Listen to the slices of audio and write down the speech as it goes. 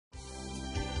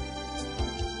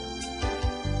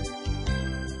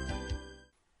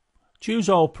choose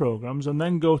all programs and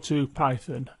then go to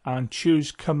Python and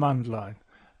choose command line,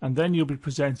 and then you'll be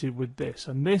presented with this,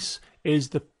 and this is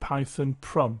the Python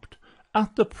prompt.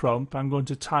 At the prompt I'm going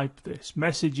to type this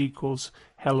message equals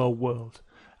hello world,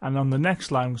 and on the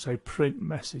next line we'll say print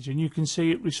message, and you can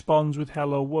see it responds with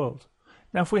hello world.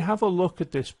 Now if we have a look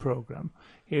at this program,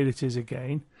 here it is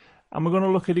again, and we're going to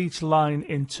look at each line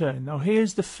in turn. Now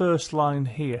here's the first line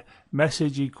here,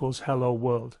 message equals hello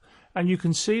world, and you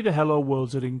can see the hello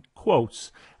worlds are in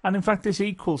quotes, and in fact this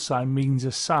equal sign means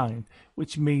a sign,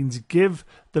 which means give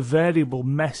the variable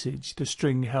message the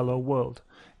string hello world.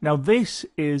 Now this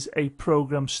is a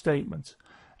program statement,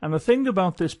 and the thing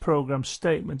about this program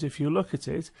statement, if you look at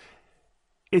it,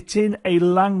 it's in a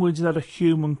language that a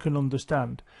human can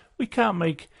understand. We can't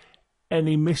make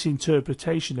any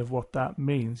misinterpretation of what that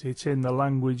means. It's in the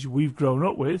language we've grown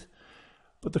up with,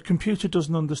 but the computer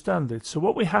doesn't understand it. So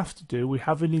what we have to do, we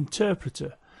have an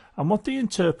interpreter, and what the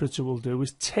interpreter will do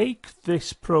is take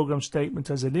this program statement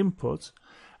as an input,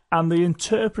 and the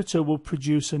interpreter will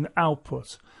produce an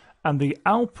output, and the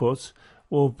output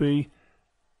will be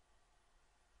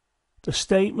the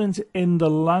statement in the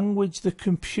language the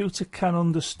computer can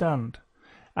understand.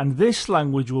 And this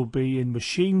language will be in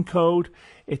machine code,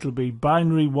 it'll be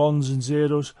binary ones and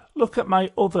zeros. Look at my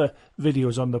other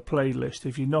videos on the playlist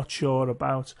if you're not sure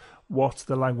about what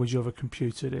the language of a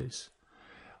computer is.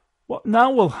 What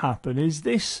now will happen is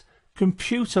this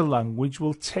computer language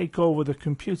will take over the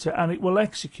computer and it will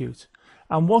execute.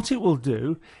 And what it will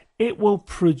do, it will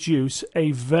produce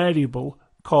a variable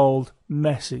called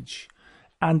message.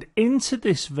 And into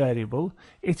this variable,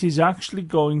 it is actually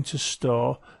going to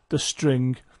store the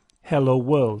string hello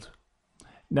world.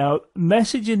 Now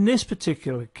message in this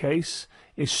particular case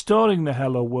is storing the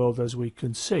hello world, as we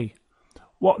can see.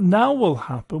 What now will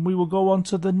happen, we will go on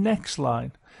to the next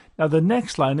line. Now the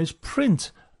next line is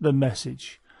print the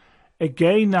message.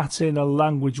 Again, that's in a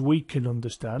language we can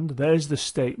understand. There's the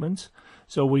statement,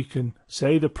 so we can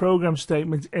say the program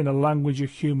statement in a language a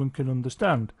human can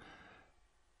understand.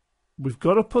 We've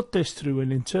got to put this through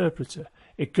an interpreter.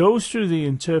 It goes through the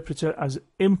interpreter as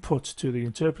input to the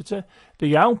interpreter.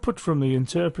 The output from the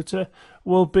interpreter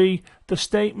will be the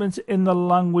statement in the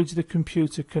language the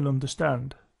computer can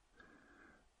understand.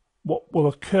 What will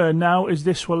occur now is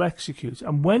this will execute,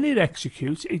 and when it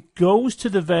executes, it goes to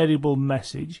the variable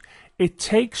message, it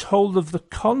takes hold of the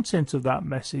content of that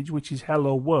message, which is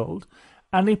hello world,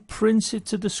 and it prints it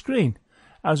to the screen,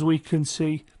 as we can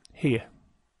see here.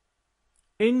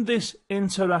 In this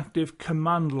interactive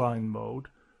command line mode,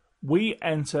 we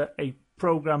enter a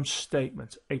program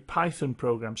statement, a Python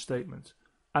program statement,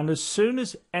 and as soon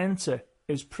as enter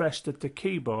is pressed at the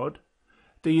keyboard,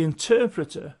 the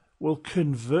interpreter will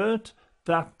convert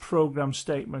that program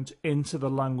statement into the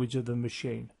language of the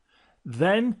machine.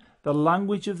 Then the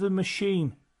language of the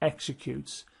machine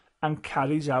executes and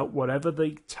carries out whatever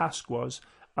the task was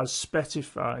as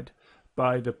specified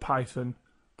by the Python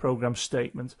program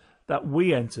statement that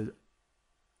we entered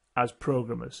as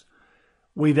programmers.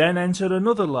 We then enter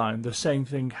another line. The same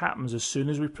thing happens as soon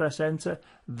as we press enter.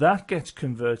 That gets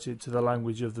converted to the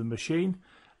language of the machine,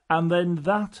 and then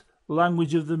that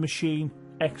language of the machine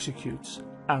executes,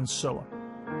 and so on.